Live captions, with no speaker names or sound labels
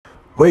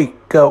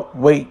Wake up,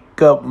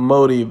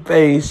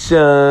 motivation.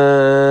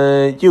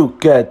 You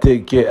got to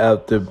get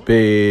out the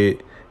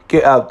bed.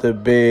 Get out the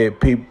bed,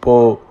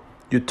 people.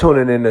 You're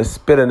tuning in to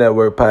Spitter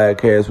Network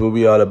Podcast, where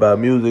we all about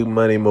music,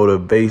 money,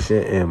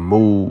 motivation, and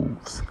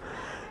moves.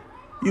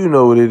 You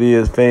know what it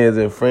is, fans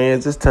and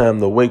friends. It's time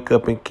to wake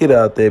up and get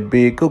out that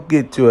bed. Go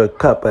get you a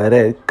cup of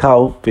that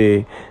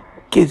coffee.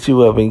 Get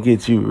you up and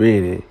get you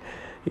ready.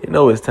 You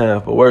know it's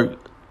time for work.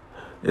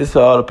 It's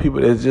all the people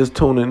that's just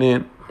tuning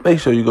in. Make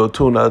sure you go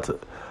tune out to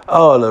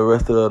all the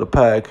rest of the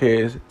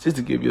podcasts just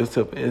to give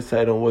yourself an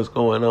insight on what's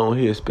going on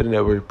here at Spitter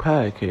Network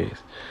Podcast.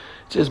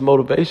 Just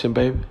motivation,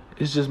 baby.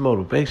 It's just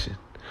motivation.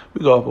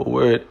 We go off a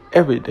word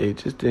every day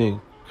just to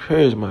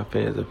encourage my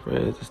fans and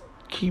friends to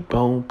keep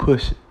on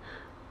pushing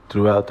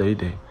throughout their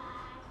day.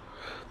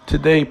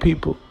 Today,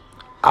 people,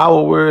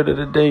 our word of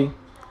the day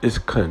is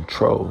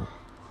control.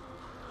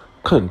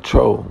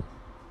 Control.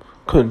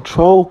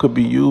 Control could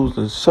be used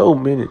in so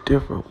many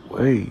different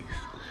ways.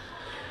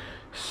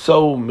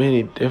 So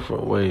many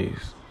different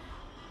ways.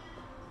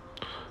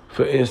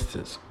 For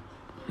instance,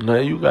 now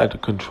you got the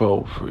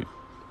control freak.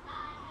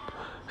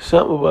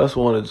 Some of us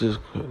want to just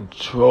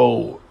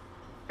control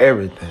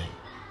everything.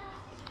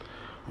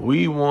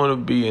 We want to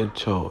be in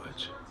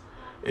charge.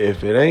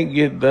 If it ain't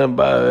get done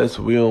by us,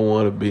 we don't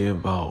want to be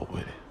involved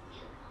with it.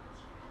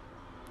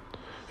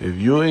 If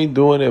you ain't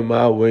doing it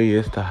my way,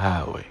 it's the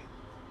highway.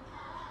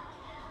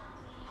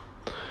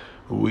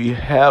 We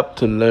have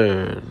to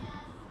learn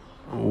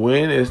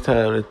when it's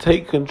time to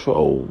take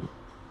control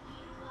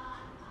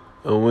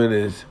and when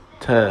it's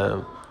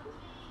time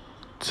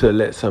to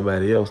let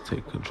somebody else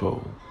take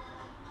control.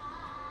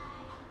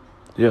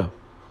 Yeah.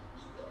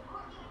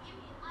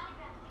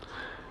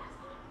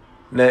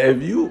 Now,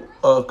 if you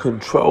a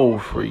control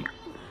freak,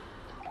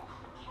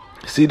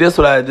 see, this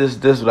what I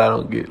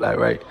don't get. Like,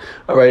 right?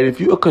 All right, if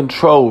you a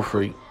control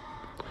freak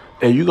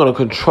and you're gonna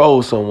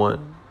control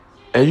someone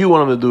and you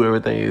want them to do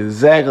everything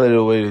exactly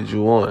the way that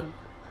you want,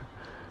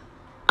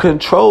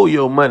 control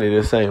your money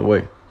the same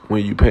way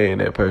when you paying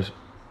that person.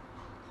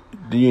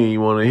 You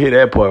ain't want to hear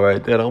that part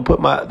right there.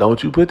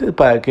 Don't you put this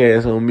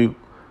podcast on mute.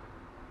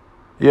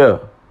 Yeah.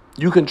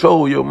 You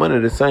control your money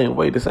the same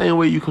way. The same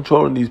way you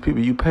controlling these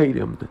people, you pay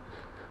them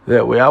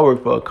that way. I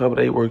work for a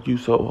company, they work you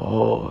so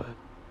hard.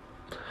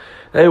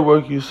 They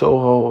work you so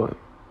hard.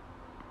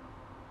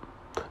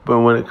 But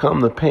when it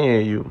comes to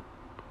paying you,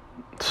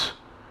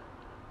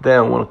 they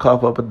don't want to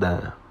cough up a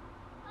dime.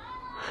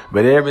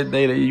 But every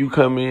day that you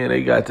come in,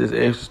 they got this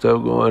extra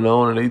stuff going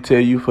on, and they tell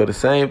you for the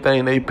same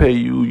thing they pay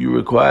you, you're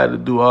required to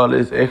do all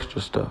this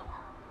extra stuff.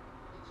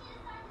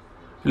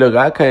 Look,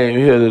 I came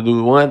here to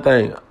do one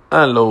thing,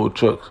 unload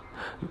trucks.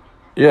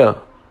 Yeah.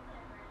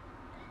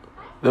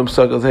 Them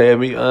suckers had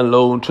me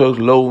unloading trucks,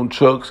 loading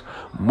trucks,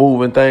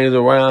 moving things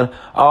around,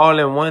 all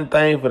in one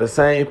thing for the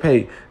same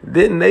pay.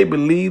 Didn't they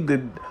believe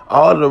that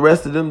all the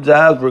rest of them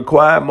jobs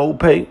require more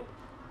pay?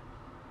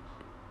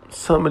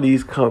 Some of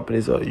these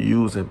companies are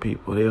using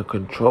people. They're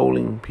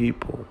controlling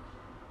people.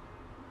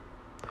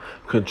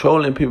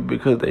 Controlling people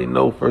because they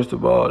know, first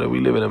of all, that we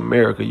live in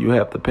America. You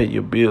have to pay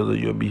your bills or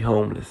you'll be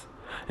homeless.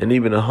 And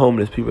even the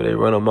homeless people, they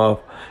run them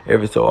off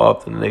every so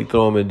often and they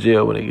throw them in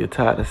jail when they get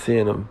tired of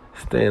seeing them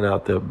staying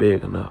out there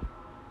big enough.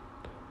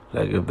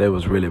 Like if they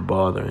was really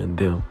bothering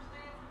them.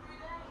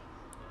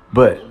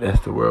 But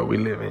that's the world we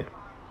live in.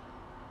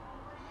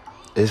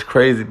 It's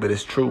crazy, but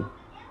it's true.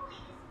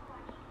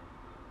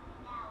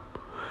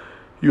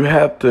 You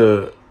have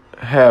to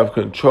have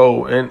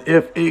control. And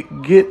if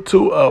it get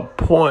to a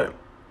point,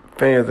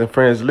 fans and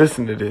friends,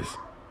 listen to this.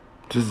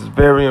 This is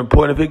very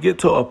important. If it get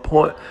to a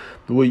point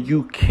where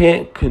you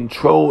can't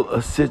control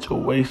a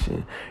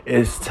situation,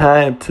 it's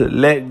time to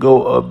let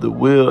go of the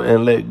wheel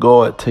and let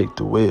God take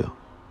the wheel.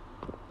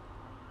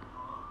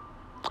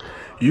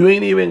 You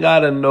ain't even got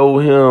to know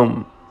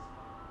him.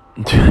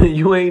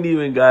 You ain't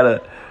even got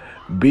to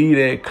be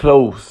that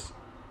close.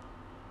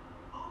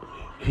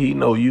 He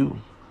know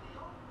you.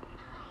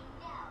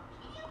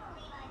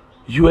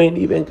 You ain't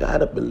even got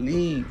to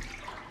believe.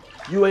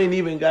 You ain't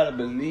even got to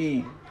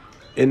believe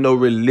in no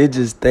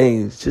religious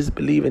things. Just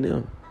believe in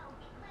him.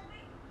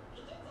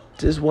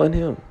 Just want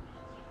him.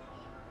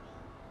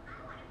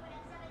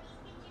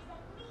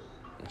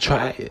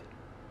 Try it.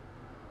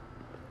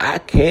 I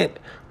can't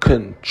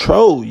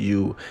control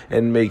you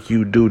and make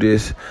you do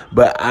this,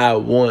 but I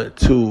want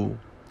to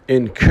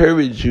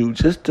encourage you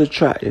just to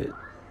try it.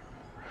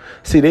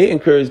 See, they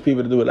encourage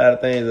people to do a lot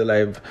of things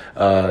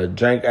like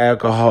drink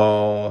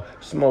alcohol,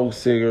 smoke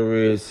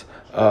cigarettes,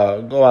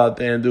 go out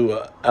there and do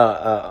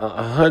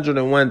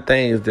 101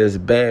 things that's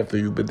bad for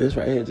you. But this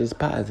right here is just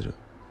positive.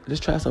 Let's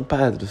try some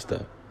positive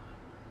stuff.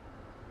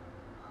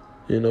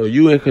 You know,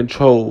 you in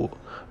control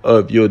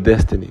of your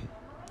destiny.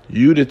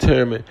 You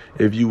determine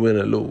if you win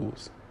or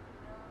lose.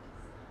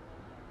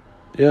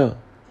 Yeah.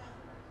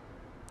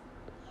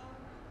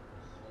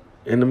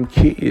 And them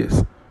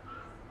kids.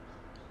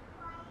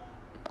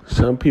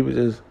 Some people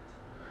just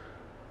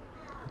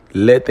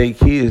let their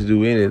kids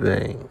do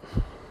anything.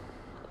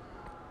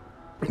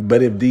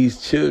 But if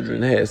these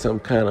children had some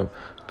kind of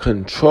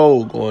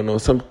control going on,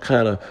 some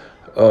kind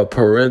of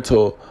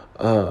parental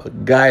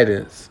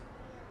guidance,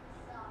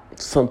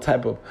 some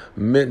type of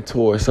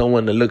mentor,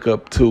 someone to look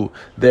up to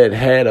that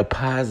had a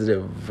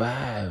positive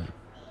vibe,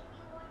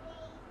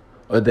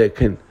 or that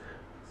can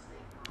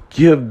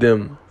give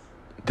them,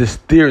 to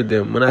steer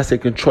them. When I say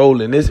control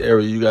in this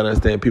area, you got to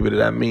understand, people,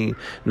 that I mean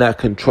not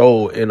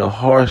control in a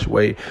harsh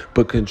way,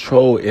 but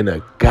control in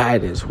a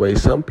guidance way.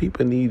 Some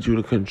people need you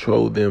to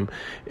control them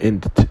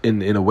in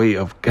a way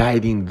of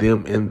guiding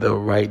them in the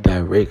right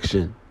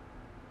direction.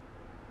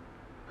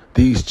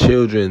 These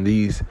children,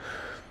 these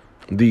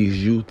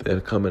youth that are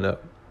coming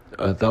up,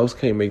 adults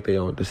can't make their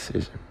own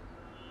decision.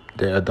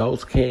 The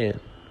adults can.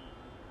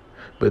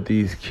 But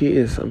these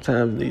kids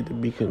sometimes need to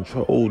be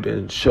controlled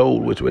and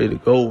showed which way to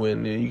go.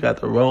 And you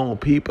got the wrong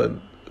people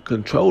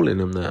controlling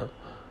them now.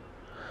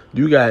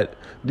 You got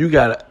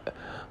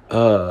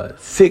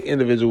sick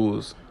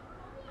individuals.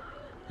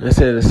 They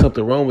say there's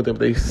something wrong with them.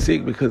 They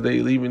sick because they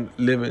living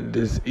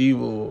this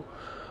evil,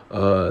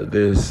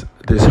 this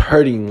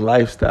hurting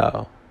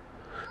lifestyle.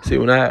 See,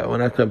 when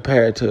I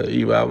compare it to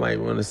evil, I might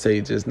want to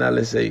say just not,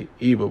 let's say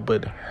evil,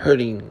 but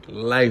hurting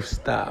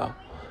lifestyle.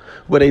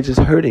 Where they just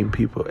hurting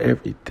people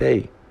every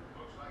day.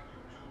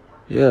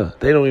 Yeah,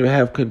 they don't even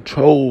have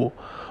control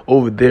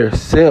over their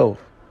self.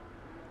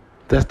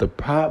 That's the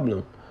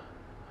problem.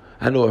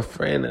 I know a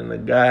friend and a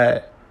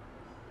guy,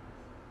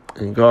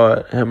 and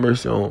God have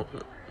mercy on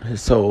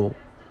his soul,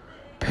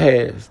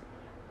 passed.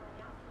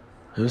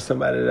 It was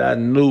somebody that I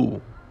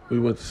knew, we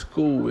went to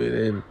school with,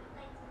 and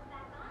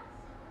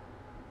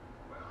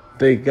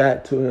they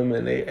got to him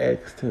and they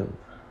asked him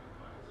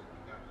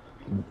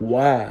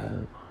why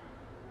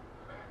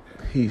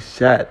he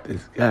shot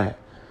this guy.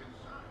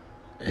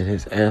 And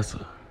his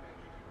answer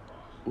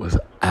was,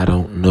 I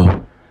don't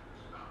know.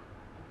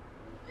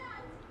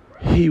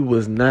 He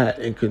was not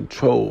in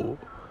control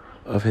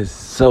of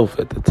himself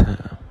at the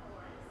time.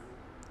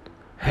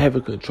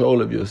 Having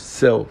control of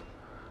yourself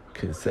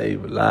can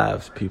save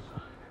lives,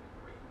 people.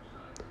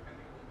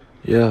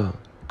 Yeah,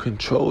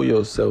 control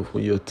yourself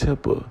when your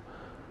temper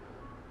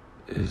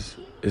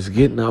is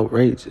getting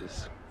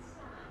outrageous.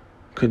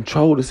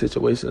 Control the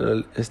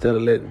situation instead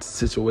of letting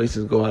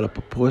situations go out of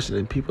proportion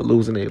and people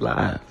losing their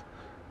lives.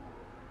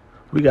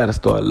 We got to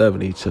start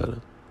loving each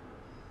other.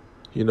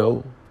 You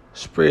know,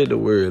 spread the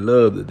word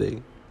love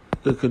today.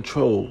 The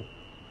control.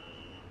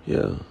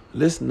 Yeah,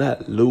 let's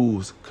not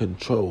lose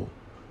control.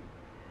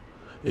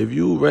 If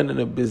you running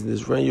a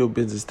business, run your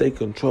business, stay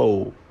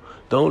controlled.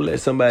 Don't let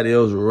somebody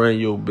else run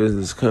your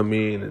business, come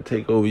in and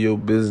take over your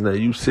business.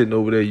 Now you sitting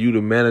over there, you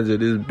the manager of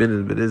this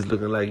business, but it's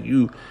looking like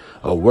you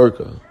a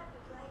worker.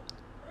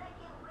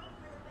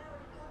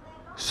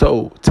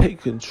 So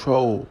take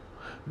control.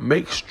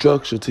 Make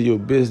structure to your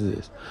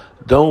business.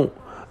 Don't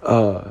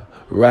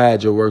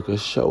ride your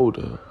workers'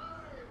 shoulder.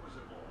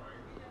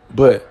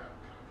 But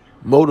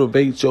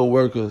motivate your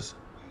workers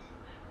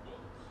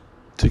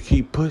to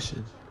keep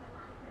pushing.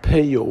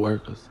 Pay your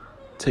workers.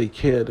 Take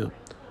care of them.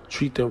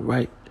 Treat them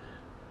right.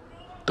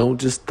 Don't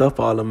just stuff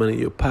all the money in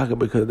your pocket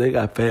because they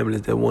got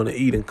families that want to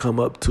eat and come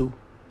up too.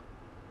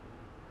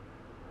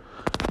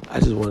 I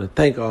just want to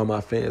thank all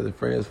my fans and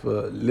friends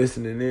for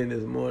listening in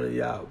this morning.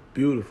 Y'all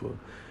beautiful.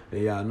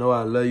 And y'all know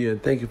I love you.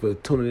 And thank you for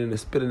tuning in to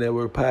Spitting That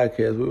Word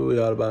Podcast.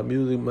 We're all about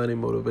music, money,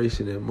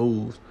 motivation, and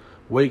moves.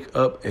 Wake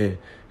up and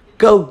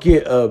go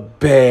get a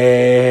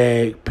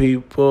bag,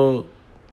 people.